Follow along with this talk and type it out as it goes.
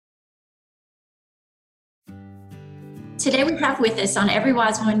Today we have with us on Every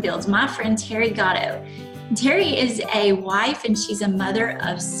Wise Woman Builds my friend Terry Gatto. Terry is a wife and she's a mother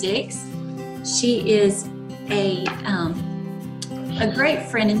of 6. She is a great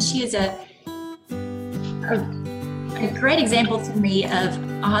friend, and she is a great example to me of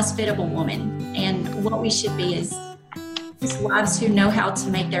a hospitable woman, and what we should be is wives who know how to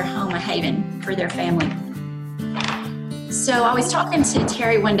make their home a haven for their family. So I was talking to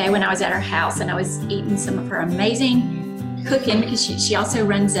Terry one day when I was at her house, and I was eating some of her amazing cooking, because she also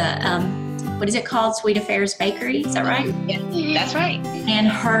runs a, what is it called? Sweet Affairs Bakery, is that right? Yeah, that's right. And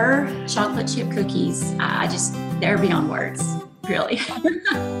her chocolate chip cookies, they're beyond words, really.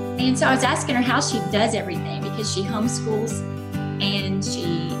 And so I was asking her how she does everything, because she homeschools and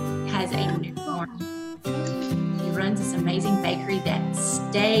she has a newborn. She runs this amazing bakery that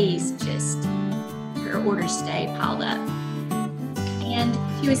stays her orders stay piled up. And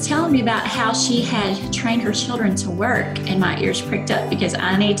she was telling me about how she had trained her children to work, and my ears pricked up because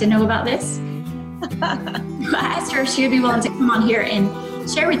I need to know about this. I asked her if she would be willing to come on here and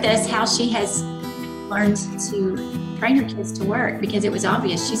share with us how she has learned to train her kids to work, because it was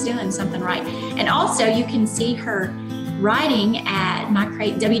obvious she's doing something right. And also you can see her writing at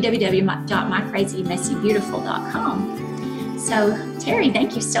www.mycrazymessybeautiful.com. So Terry,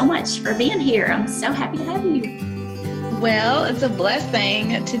 thank you so much for being here. I'm so happy to have you. Well, it's a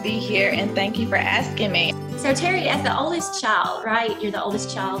blessing to be here, and thank you for asking me. So Terry, as the oldest child, right? You're the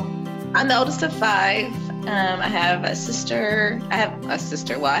oldest child? I'm the oldest of 5. I have a sister.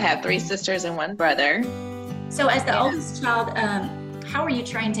 Well, I have 3 sisters and 1 brother. So as the oldest child, how were you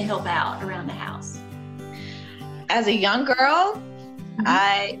trained to help out around the house? As a young girl,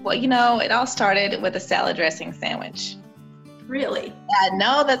 it all started with a salad dressing sandwich. Really? I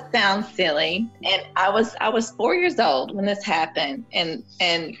know that sounds silly. And I was 4 years old when this happened. And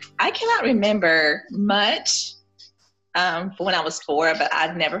I cannot remember much from when I was 4, but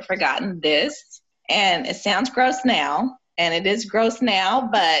I've never forgotten this. And it sounds gross now. And it is gross now,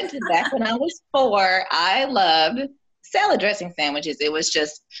 but back when I was 4, I loved salad dressing sandwiches. It was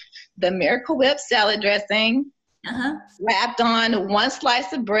just the Miracle Whip salad dressing, wrapped on 1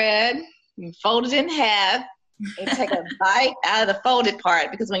 slice of bread, folded in half, and take a bite out of the folded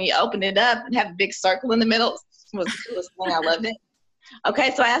part, because when you open it up and have a big circle in the middle, it was the coolest thing. I loved it. Okay,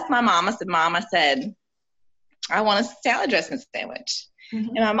 so I asked my mom, Mom, I want a salad dressing sandwich.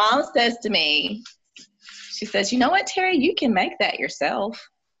 Mm-hmm. And my mom says to me, she says, "You know what, Terry, you can make that yourself."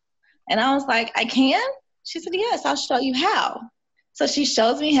 And I was like, "I can?" She said, "Yes, I'll show you how." So she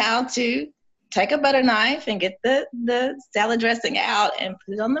shows me how to take a butter knife and get the salad dressing out and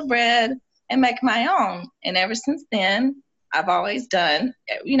put it on the bread and make my own. And ever since then, I've always done,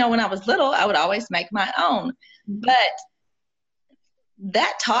 when I was little, I would always make my own. But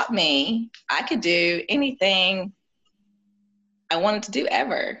that taught me I could do anything I wanted to do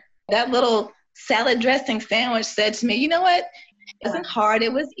ever. That little salad dressing sandwich said to me, "You know what? It wasn't hard.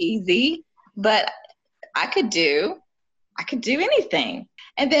 It was easy, but I could do anything."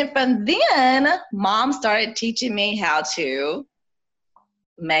 And then from then, Mom started teaching me how to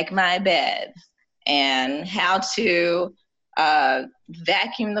make my bed and how to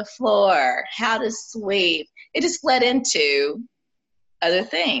vacuum the floor, how to sweep. It just led into other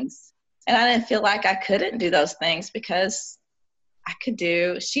things. And I didn't feel like I couldn't do those things, because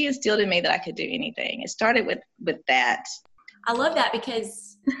she instilled in me that I could do anything. It started with that. I love that,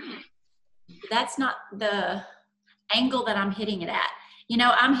 because that's not the angle that I'm hitting it at.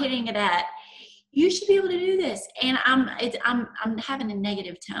 I'm hitting it at, you should be able to do this. And I'm having a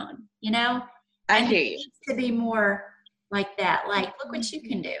negative tone, I hear you. To be more like that. Like, look what you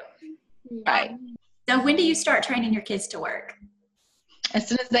can do. Right. So when do you start training your kids to work? As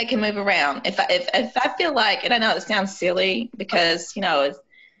soon as they can move around. If I feel like, and I know it sounds silly because, it's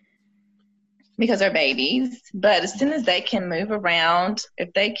because they're babies, but as soon as they can move around,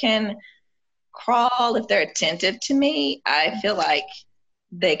 if they can crawl, if they're attentive to me, I feel like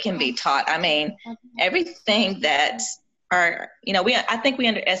they can be taught. I mean, everything that I think we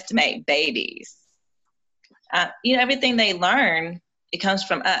underestimate babies. Everything they learn, it comes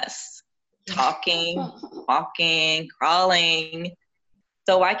from us. Talking, walking, crawling.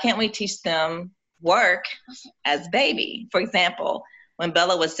 So why can't we teach them work as baby? For example, when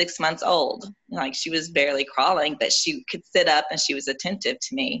Bella was 6 months old, she was barely crawling, but she could sit up and she was attentive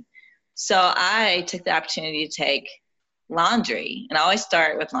to me. So I took the opportunity to take laundry, and I always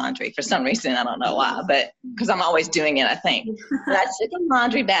start with laundry for some reason. I don't know why, but because I'm always doing it, I think. But I took a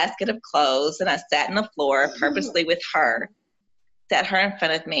laundry basket of clothes and I sat on the floor purposely with her, sat her in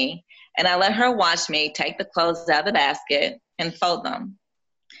front of me, and I let her watch me take the clothes out of the basket and fold them.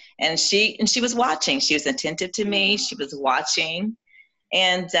 And she was watching. She was attentive to me. She was watching.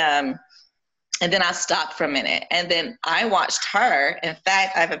 And then I stopped for a minute. And then I watched her. In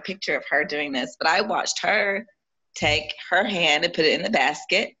fact, I have a picture of her doing this, but I watched her take her hand and put it in the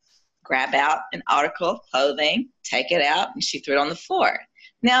basket, grab out an article of clothing, take it out, and she threw it on the floor.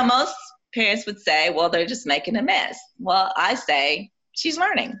 Now, most parents would say, well, they're just making a mess. Well, I say she's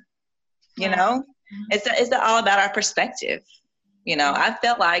learning. You know, it's all about our perspective. You know, I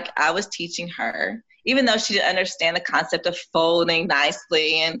felt like I was teaching her, even though she didn't understand the concept of folding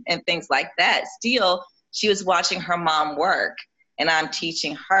nicely and things like that. Still, she was watching her mom work, and I'm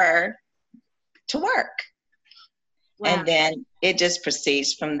teaching her to work. Wow. And then it just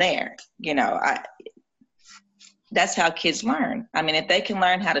proceeds from there. You know, that's how kids learn. I mean, if they can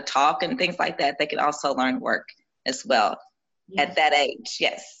learn how to talk and things like that, they can also learn work as well at that age.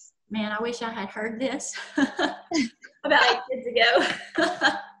 Yes. Man, I wish I had heard this about 8 kids ago.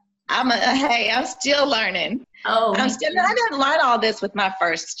 I'm still learning. Oh, I didn't learn all this with my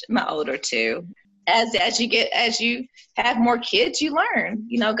older two. As you have more kids, you learn.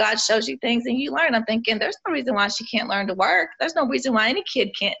 You know, God shows you things and you learn. I'm thinking, there's no reason why she can't learn to work. There's no reason why any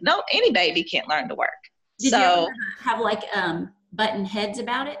baby can't learn to work. Did you ever have like button heads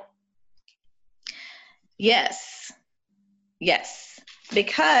about it? Yes,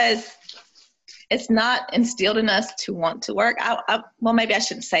 because it's not instilled in us to want to work. Well, maybe I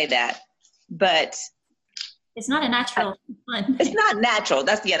shouldn't say that, but it's not a natural fun. It's not natural.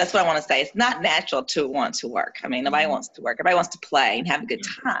 That's what I want to say. It's not natural to want to work. I mean, nobody wants to work. Everybody wants to play and have a good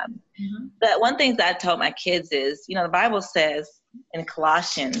time. Mm-hmm. But one thing that I told my kids is, you know, the Bible says in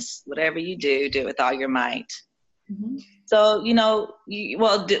Colossians, whatever you do, do it with all your might. Mm-hmm. So, you know,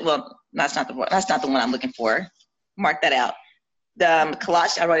 that's not the one I'm looking for. Mark that out. I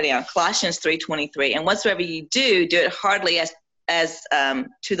wrote it down. Colossians 3:23. And whatsoever you do, do it heartily as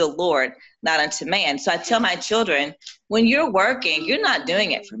to the Lord, not unto man. So I tell my children, when you're working, you're not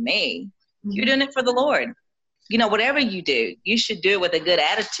doing it for me. Mm-hmm. You're doing it for the Lord. You know, whatever you do, you should do it with a good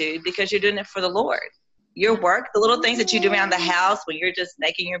attitude because you're doing it for the Lord. Your work, the little things that you do around the house when you're just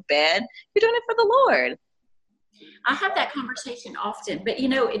making your bed, you're doing it for the Lord. I have that conversation often, but you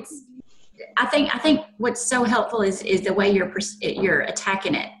know, I think what's so helpful is the way you're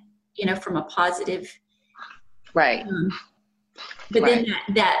attacking it, you know, from a positive. Right. But then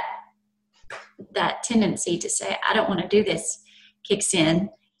that tendency to say, I don't want to do this kicks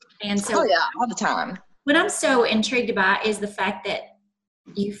in. And so all the time. What I'm so intrigued by is the fact that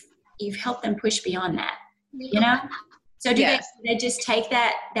you've helped them push beyond that, you know? So do they just take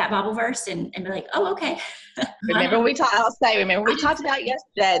that Bible verse and be like, oh, okay. Remember we talked about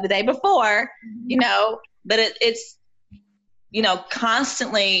yesterday, the day before, you know, but it's, you know,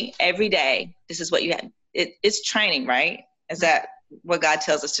 constantly every day, this is what you have. It's training, right? Is that what God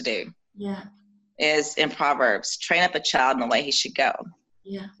tells us to do? Yeah. Is in Proverbs, train up a child in the way he should go.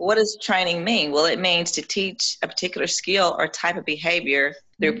 Yeah. What does training mean? Well, it means to teach a particular skill or type of behavior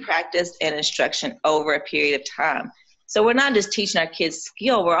through practice and instruction over a period of time. So we're not just teaching our kids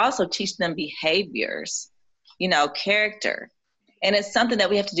skill, we're also teaching them behaviors, you know, character. And it's something that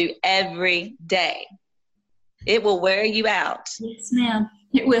we have to do every day. It will wear you out. Yes, ma'am.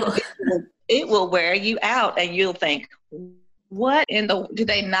 It will. It will wear you out, and you'll think, do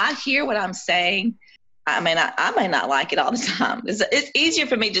they not hear what I'm saying? I may not like it all the time. It's easier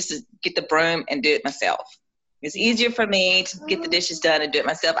for me just to get the broom and do it myself. It's easier for me to get the dishes done and do it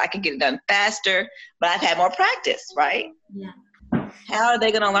myself. I can get it done faster, but I've had more practice, right? Yeah. How are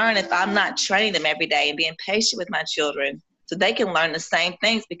they going to learn if I'm not training them every day and being patient with my children so they can learn the same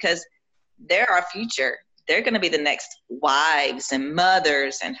things, because they're our future. They're going to be the next wives and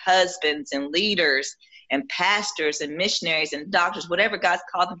mothers and husbands and leaders and pastors and missionaries and doctors, whatever God's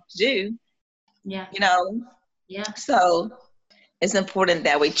called them to do. Yeah. You know? Yeah. So it's important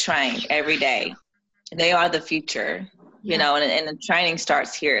that we train every day. They are the future, you know, and the training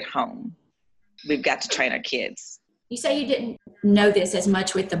starts here at home. We've got to train our kids. You say you didn't know this as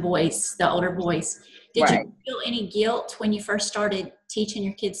much with the boys, the older boys. Did you feel any guilt when you first started teaching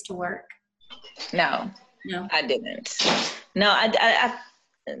your kids to work? No, I didn't.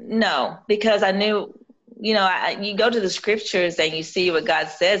 No, because I knew, you know, you go to the scriptures and you see what God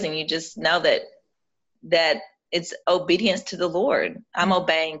says, and you just know that it's obedience to the Lord. I'm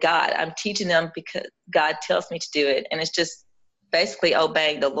obeying God. I'm teaching them because God tells me to do it. And it's just basically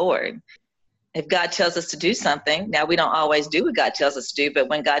obeying the Lord. If God tells us to do something, now we don't always do what God tells us to do, but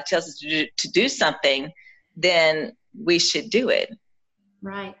when God tells us to do something, then we should do it.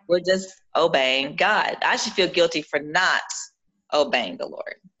 Right. We're just obeying God. I should feel guilty for not obeying the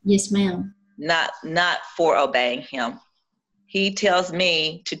Lord. Yes, ma'am. Not for obeying him. He tells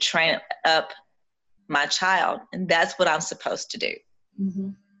me to train up my child, and that's what I'm supposed to do. Mm-hmm.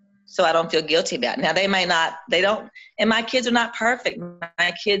 So I don't feel guilty about it. Now and my kids are not perfect.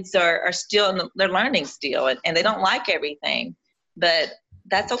 My kids are still, they're learning still, and they don't like everything, but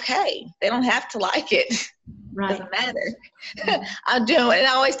that's okay. They don't have to like it. Right. Doesn't matter. I'm doing, and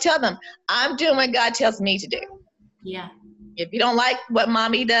I always tell them, I'm doing what God tells me to do. Yeah. If you don't like what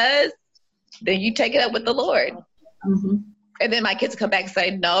mommy does, then you take it up with the Lord. Mm-hmm. And then my kids come back and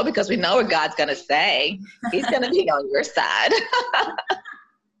say, no, because we know what God's going to say. He's going to be on your side.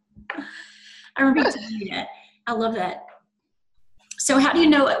 I remember you telling me that. I love that. So how do you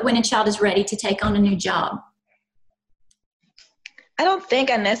know when a child is ready to take on a new job? I don't think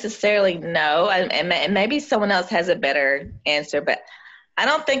I necessarily know. And maybe someone else has a better answer, but I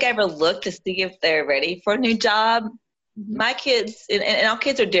don't think I ever look to see if they're ready for a new job. Mm-hmm. My kids, and our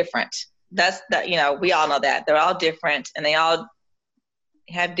kids are different. We all know that. They're all different, and they all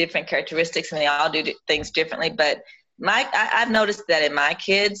have different characteristics, and they all do things differently. But I've noticed that in my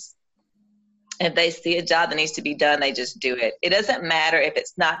kids, if they see a job that needs to be done, they just do it. It doesn't matter if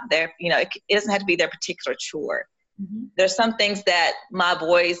it's not their, it doesn't have to be their particular chore. Mm-hmm. There's some things that my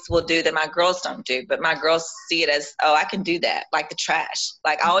boys will do that my girls don't do, but my girls see it as, oh, I can do that, like the trash.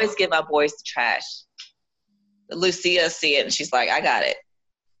 Like I always give my boys the trash. Lucia see it, and she's like, I got it.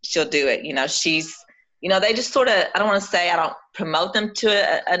 She'll do it. They just sort of, I don't want to say I don't promote them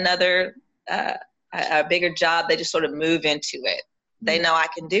to another, a bigger job. They just sort of move into it. They know I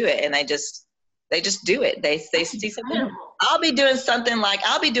can do it, and they just do it. They see something. I'll be doing something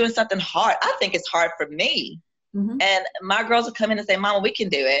hard. I think it's hard for me. Mm-hmm. And my girls will come in and say, Mama, we can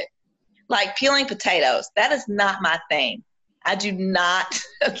do it. Like peeling potatoes. That is not my thing. I do not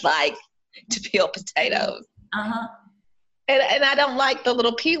like to peel potatoes. Uh-huh. And I don't like the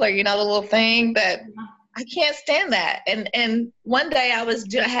little peeler, the little thing that I can't stand that. And one day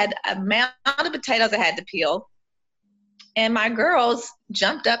I had a mound of potatoes I had to peel. And my girls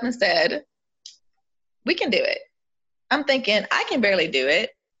jumped up and said, we can do it. I'm thinking, I can barely do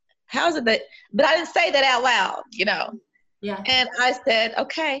it. How is it that, but I didn't say that out loud, Yeah. And I said,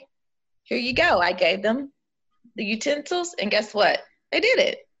 okay, here you go. I gave them the utensils, and guess what? They did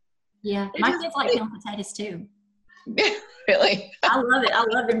it. Yeah. My kids like peeling potatoes too. Really? I love it. I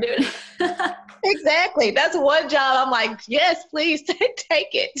love them doing it. Exactly. That's one job. I'm like, yes, please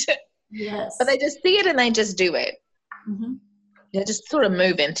take it. Yes. But they just see it and they just do it. Mm-hmm. They just sort of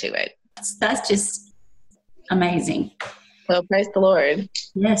move into it. That's just amazing. Well, praise the Lord.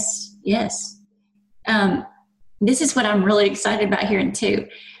 Yes. Yes. This is what I'm really excited about hearing too.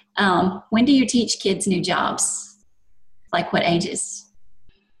 When do you teach kids new jobs? Like what ages?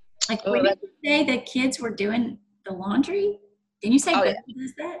 Like when did you say the kids were doing the laundry? Didn't you say Becky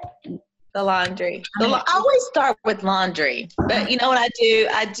does that? The laundry. I always start with laundry. But you know what I do?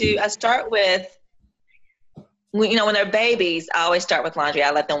 I start with, when they're babies, I always start with laundry. I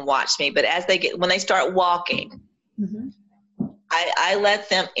let them watch me. But when they start walking, mm-hmm. I let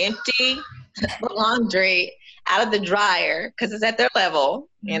them empty the laundry out of the dryer because it's at their level,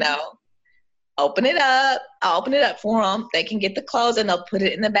 Open it up. I'll open it up for them. They can get the clothes and they'll put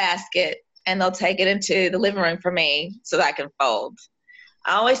it in the basket and they'll take it into the living room for me so that I can fold.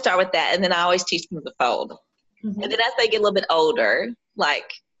 I always start with that, and then I always teach them to fold. Mm-hmm. And then as they get a little bit older,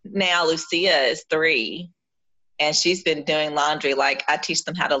 like now Lucia is 3, and she's been doing laundry. Like I teach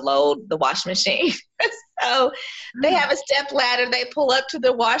them how to load the washing machine. So they have a step ladder. They pull up to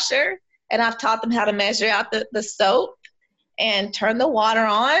the washer, and I've taught them how to measure out the soap and turn the water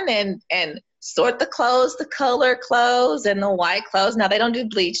on and sort the clothes, the color clothes and the white clothes. Now they don't do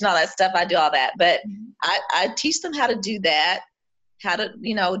bleach and all that stuff. I do all that, but I teach them how to do that, how to,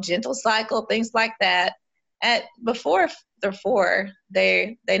 gentle cycle, things like that. And before they're 4,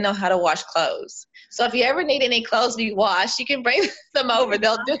 they know how to wash clothes. So if you ever need any clothes to be washed, you can bring them over.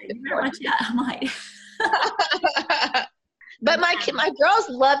 They'll do it. I might. But my girls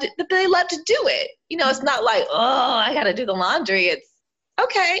loved it. They love to do it. It's not like, oh, I got to do the laundry. It's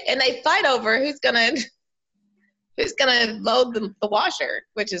okay. And they fight over who's gonna load the washer,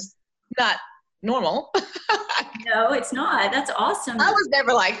 which is not normal. No, it's not. That's awesome. I was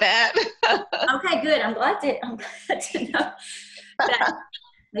never like that. Okay, good. I'm glad to know that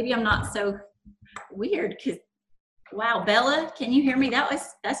maybe I'm not so weird. Because wow, Bella, can you hear me?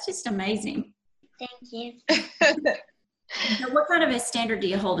 That's just amazing. Thank you. So what kind of a standard do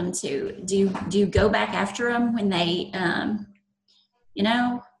you hold them to? Do you go back after them when they, or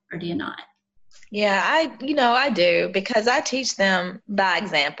do you not? Yeah, I do, because I teach them by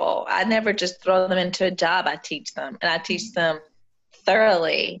example. I never just throw them into a job. I teach them, and I teach them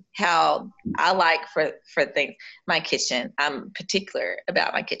thoroughly how I like for things. My kitchen. I'm particular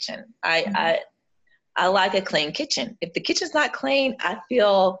about my kitchen. I like a clean kitchen. If the kitchen's not clean, I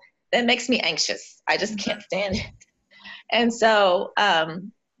feel that makes me anxious. I just can't stand it. And so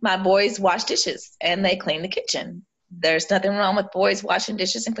my boys wash dishes and they clean the kitchen. There's nothing wrong with boys washing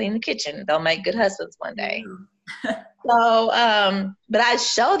dishes and cleaning the kitchen. They'll make good husbands one day. So, but I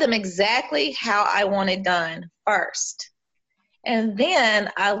show them exactly how I want it done first. And then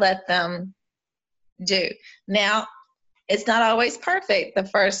I let them do. Now, it's not always perfect the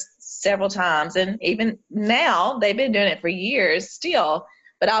first several times. And even now, they've been doing it for years still.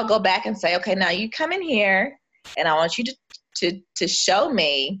 But I'll go back and say, okay, now you come in here and I want you to show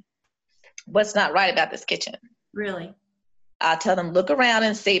me what's not right about this kitchen. Really? I'll tell them, look around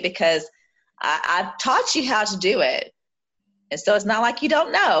and see, because I've taught you how to do it. And so it's not like you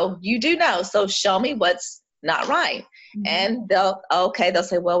don't know. You do know. So show me what's not right. Mm-hmm. And they'll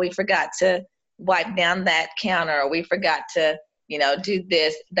say, well, we forgot to wipe down that counter, or we forgot to, do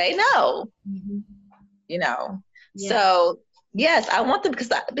this. They know, Yeah. So yes, I want them,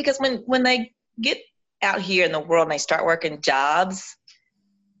 because when they get out here in the world and they start working jobs,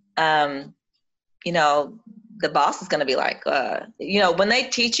 the boss is going to be like, when they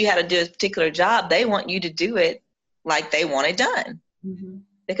teach you how to do a particular job, they want you to do it like they want it done. Mm-hmm.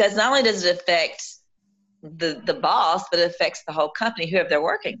 Because not only does it affect the boss, but it affects the whole company, whoever they're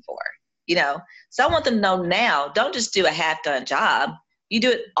working for, So I want them to know now, don't just do a half-done job. You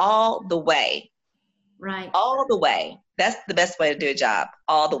do it all the way. Right. All the way. That's the best way to do a job,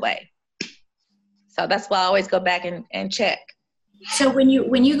 all the way. So that's why I always go back and check. So when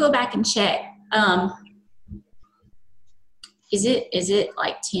you go back and check, is it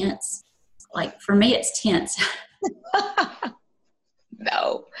like tense? Like for me, it's tense.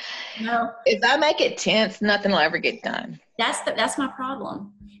 No. If I make it tense, nothing will ever get done. That's my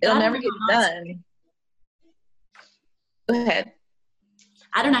problem. It'll never get done. Go ahead.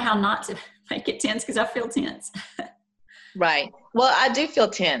 I don't know how not to make it tense, because I feel tense. Right. Well, I do feel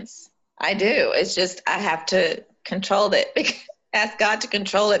tense. I do. It's just I have to control it. Ask God to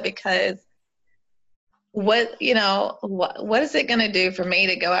control it, because what is it going to do for me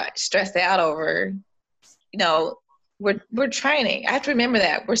to go out stressed out over? We're training. I have to remember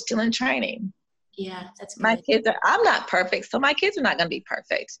that we're still in training. Yeah, that's good. My kids I'm not perfect, so my kids are not going to be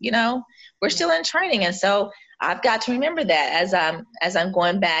perfect. We're still in training, and so I've got to remember that as I'm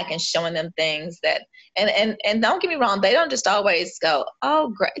going back and showing them things that, and don't get me wrong, they don't just always go,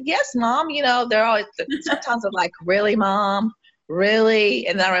 oh, great, yes, Mom. They're always, sometimes they're like, really, Mom, really?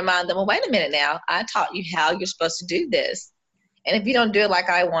 And I remind them, well, wait a minute now. I taught you how you're supposed to do this, and if you don't do it like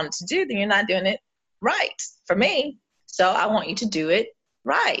I wanted to do, then you're not doing it right for me. So I want you to do it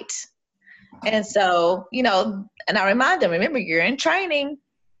right. And so, and I remind them, remember, you're in training.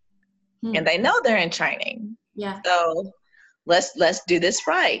 And they know they're in training. Yeah. So let's do this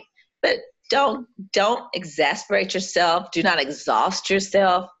right. But don't exasperate yourself. Do not exhaust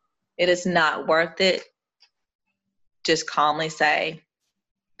yourself. It is not worth it. Just calmly say,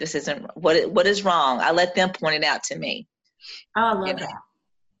 this isn't what is wrong. I let them point it out to me. Oh, I love that.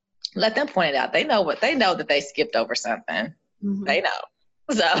 Let them point it out. They know that they skipped over something. Mm-hmm. They know.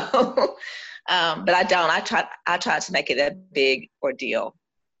 So, but I don't. I try to make it a big ordeal.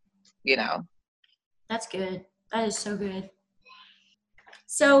 That's good. That is so good.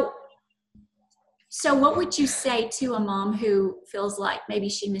 So what would you say to a mom who feels like maybe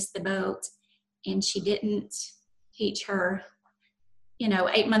she missed the boat and she didn't teach her,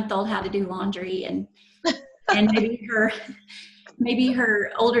 8-month-old how to do laundry, and maybe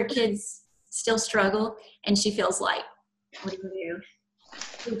her older kids still struggle, and she feels like, what do you do?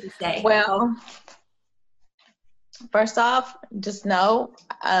 What would you say? Well, first off, just know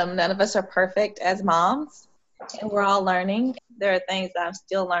none of us are perfect as moms, and we're all learning. There are things that I'm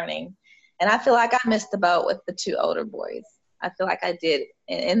still learning. And I feel like I missed the boat with the 2 older boys. I feel like I did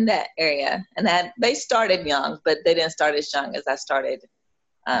in that area. And that they started young, but they didn't start as young as I started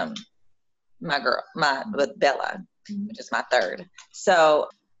with Bella, which is my 3rd. So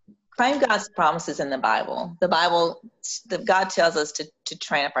claim God's promises in the Bible. God tells us to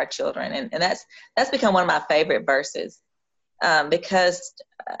train up our children. And that's become one of my favorite verses because,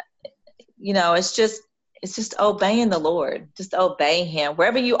 it's just obeying the Lord. Just obey him.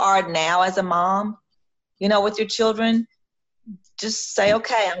 Wherever you are now as a mom, with your children, just say,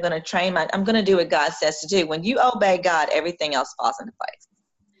 okay, I'm going to do what God says to do. When you obey God, everything else falls into place.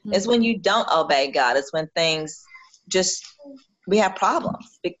 Mm-hmm. It's when you don't obey God. It's when things we have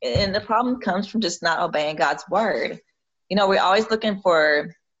problems. And the problem comes from just not obeying God's word. We're always looking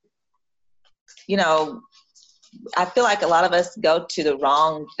for, I feel like a lot of us go to the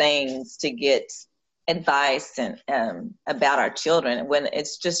wrong things to get advice and about our children, when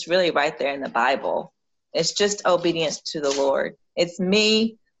it's just really right there in the Bible. It's just obedience to the Lord. It's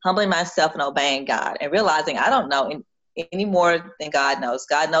me humbling myself and obeying God and realizing I don't know any more than God knows.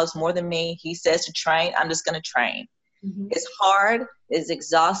 God knows more than me. He says to train. I'm just going to train. Mm-hmm. It's hard. It's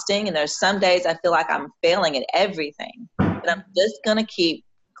exhausting. And there's some days I feel like I'm failing at everything. But I'm just going to keep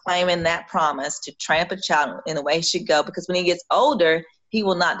claiming that promise to train up a child in the way he should go, because when he gets older, he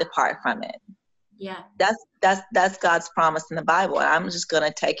will not depart from it. Yeah. That's God's promise in the Bible. And I'm just going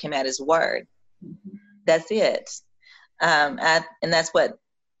to take him at his word. Mm-hmm. That's it. And that's what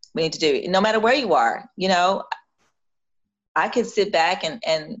we need to do. No matter where you are, you know, I could sit back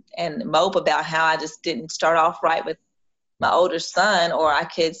and mope about how I just didn't start off right with my older son, or I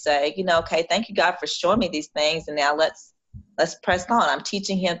could say, you know, okay, thank you, God, for showing me these things, and now let's press on. I'm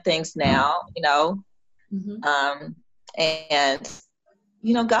teaching him things now, you know, mm-hmm. And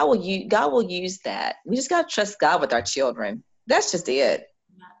you know, God will use that. We just got to trust God with our children. That's just it.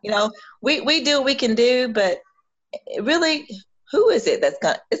 You know, we do what we can do, but really, who is it that's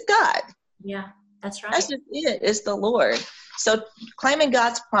gonna? It's God. Yeah, that's right. That's just it. It's the Lord. So claiming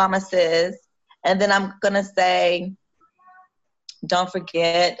God's promises, and then I'm gonna say, don't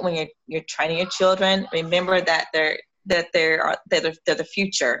forget when you're training your children. Remember that they're the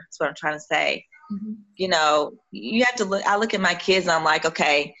future. That's what I'm trying to say. Mm-hmm. You know, you have to look. I look at my kids and I'm like,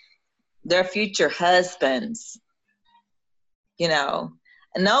 okay, they're future husbands. You know,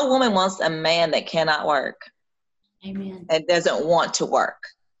 no woman wants a man that cannot work. Amen. And doesn't want to work.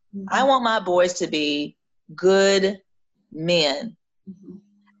 Mm-hmm. I want my boys to be good men. Mm-hmm.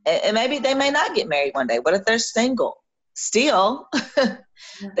 And maybe they may not get married one day. What if they're single? Still, yeah.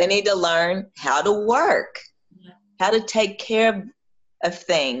 They need to learn how to work, yeah. How to take care of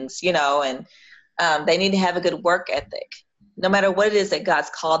things, you know, and they need to have a good work ethic. No matter what it is that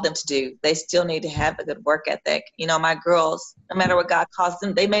God's called them to do, they still need to have a good work ethic. You know, my girls, no matter what God calls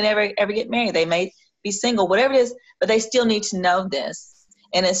them, they may never ever get married. They may be single, whatever it is, but they still need to know this.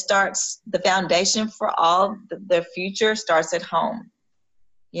 And it starts, the foundation for all their future starts at home.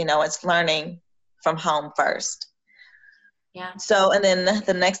 You know, it's learning from home first. Yeah. So, and then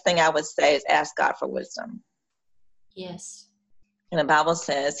the next thing I would say is ask God for wisdom. Yes. And the Bible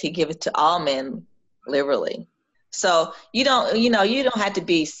says he gives it to all men liberally. So you don't have to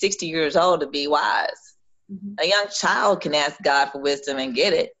be 60 years old to be wise. Mm-hmm. A young child can ask God for wisdom and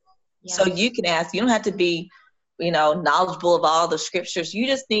get it. Yeah. So you can ask, you don't have to be, you know, knowledgeable of all the scriptures. You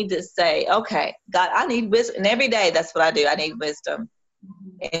just need to say, okay, God, I need wisdom. And every day, that's what I do. I need wisdom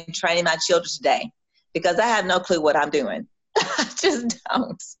in training my children today, because I have no clue what I'm doing. I just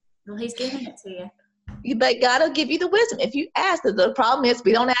don't. Well, he's giving it to you. But God will give you the wisdom. If you ask, the problem is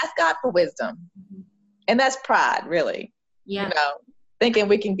we don't ask God for wisdom. Mm-hmm. And that's pride, really. Yeah. You know, thinking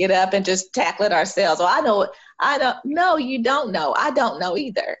we can get up and just tackle it ourselves. Well, I know. I don't. No, you don't know. I don't know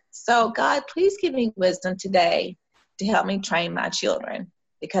either. So God, please give me wisdom today to help me train my children,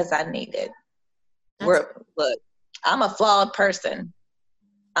 because I need it. Look, I'm a flawed person.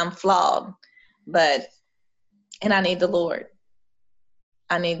 I'm flawed, and I need the Lord.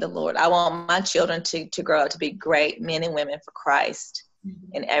 I need the Lord. I want my children to grow up to be great men and women for Christ,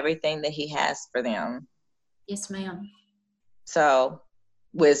 mm-hmm. in everything that he has for them. Yes, ma'am. So,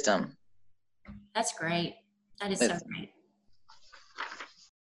 wisdom. That's great. That is wisdom. So great.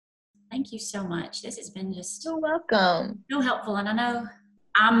 Thank you so much. This has been just You're welcome. So helpful. And I know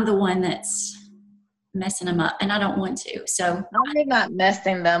I'm the one that's messing them up, and I don't want to. So no, you're not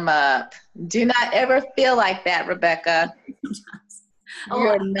messing them up. Do not ever feel like that, Rebecca.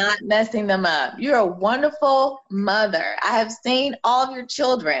 You're not messing them up. You're a wonderful mother. I have seen all of your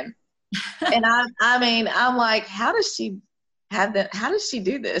children. And I'm like, how does she have that? How does she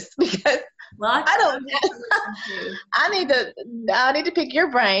do this? Because I don't know. I need to pick your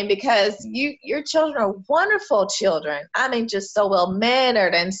brain, because your children are wonderful children. I mean, just so well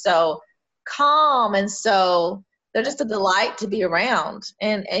mannered and so calm, and so they're just a delight to be around.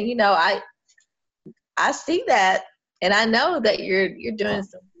 And you know, I see that, and I know that you're doing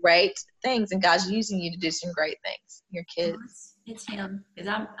some great things, and God's using you to do some great things. Your kids. It's him,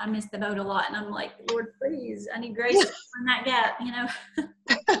 because I miss the boat a lot, and I'm like, Lord, please, I need grace in that gap, you know.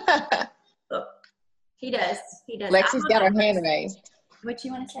 He does. Lexi's got her hand raised. What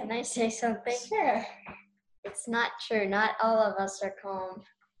you want to say? Can I say something? Sure. It's not true. Not all of us are calm.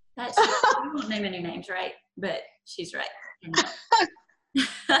 That's true. We won't name any names, right? But she's right.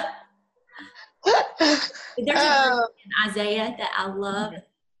 There's a verse in Isaiah that I love.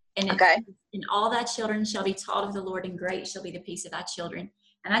 And and all thy children shall be taught of the Lord, and great shall be the peace of thy children.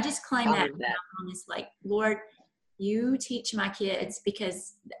 And I just claim that. I'm just like, Lord, you teach my kids,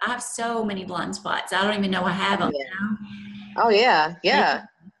 because I have so many blind spots. I don't even know I have them. Yeah. You know? Oh, yeah. Yeah.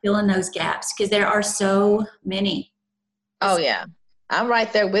 Fill in those gaps, because there are so many. Oh, yeah. I'm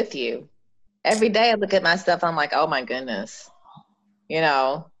right there with you. Every day I look at myself, I'm like, oh, my goodness. You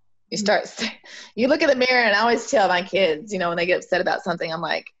know, you look in the mirror, and I always tell my kids, you know, when they get upset about something, I'm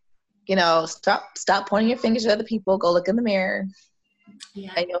like, you know, stop pointing your fingers at other people. Go look in the mirror.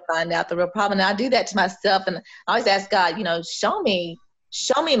 Yeah. And you'll find out the real problem. And I do that to myself. And I always ask God, you know, show me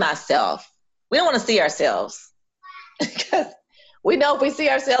myself. We don't want to see ourselves, because we know if we see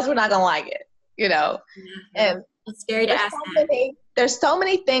ourselves, we're not going to like it, you know. Yeah. And it's scary to ask that. There's so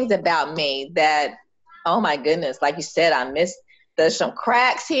many things about me that, oh my goodness, like you said, there's some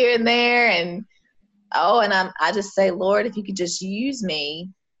cracks here and there. And I just say, Lord, if you could just use me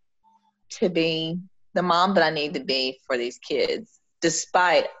to be the mom that I need to be for these kids,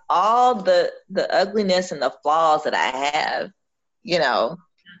 despite all the ugliness and the flaws that I have, you know,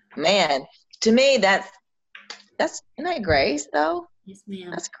 man, to me, isn't that grace though? Yes, ma'am.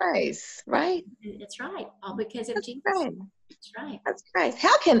 That's grace, right? That's right. All because of Jesus. Right. That's right. That's grace.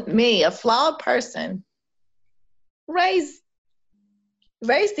 How can me, a flawed person, raise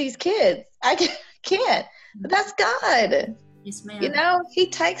these kids? I can't. But that's God. Yes, ma'am. You know,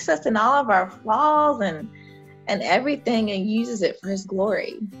 He takes us in all of our flaws and everything and uses it for His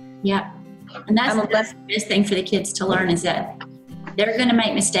glory. Yeah. And that's the best thing for the kids to learn, is that they're going to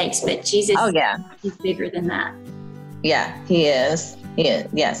make mistakes, but Jesus is bigger than that. Yeah, He is. He is.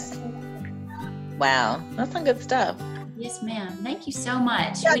 Yes. Wow. That's some good stuff. Yes, ma'am. Thank you so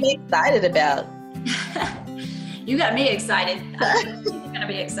much. You got me excited about. You got me excited. I'm going to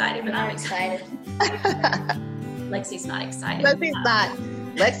be excited, but I'm excited. Lexi's not excited. Lexi's not.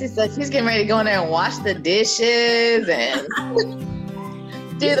 Lexi said she's getting ready to go in there and wash the dishes and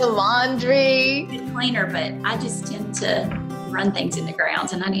do the laundry. Good cleaner, but I just tend to run things in the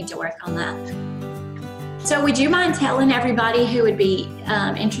grounds, and I need to work on that. So would you mind telling everybody who would be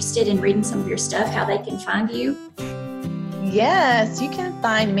interested in reading some of your stuff how they can find you? Yes, you can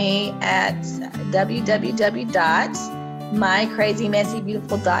find me at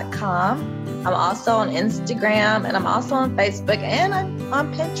www.mycrazymessybeautiful.com. I'm also on Instagram, and I'm also on Facebook, and I'm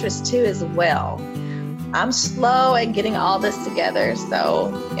on Pinterest too as well. I'm slow at getting all this together,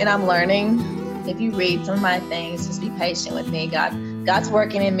 and I'm learning. If you read some of my things, just be patient with me. God's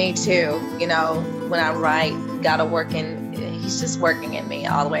working in me too. You know, when I write, He's just working in me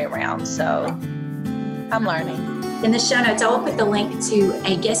all the way around. So I'm learning. In the show notes, I will put the link to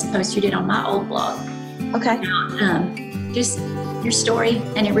a guest post you did on my old blog. Okay. About, just your story,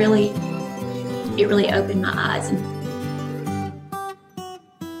 and it really opened my eyes.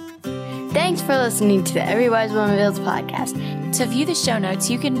 Thanks for listening to the Every Wise Woman Builds podcast. To view the show notes,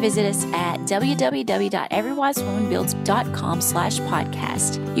 you can visit us at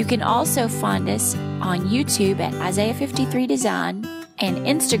www.everywisewomanbuilds.com/podcast. You can also find us on YouTube at Isaiah 53 Design and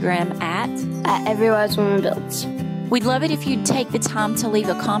Instagram at Every Wise Woman Builds. We'd love it if you'd take the time to leave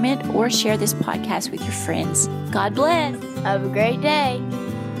a comment or share this podcast with your friends. God bless. Have a great day.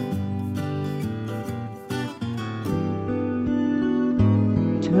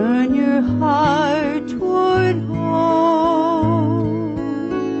 Turn your heart toward home.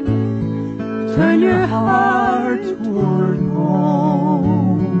 Turn your heart toward home.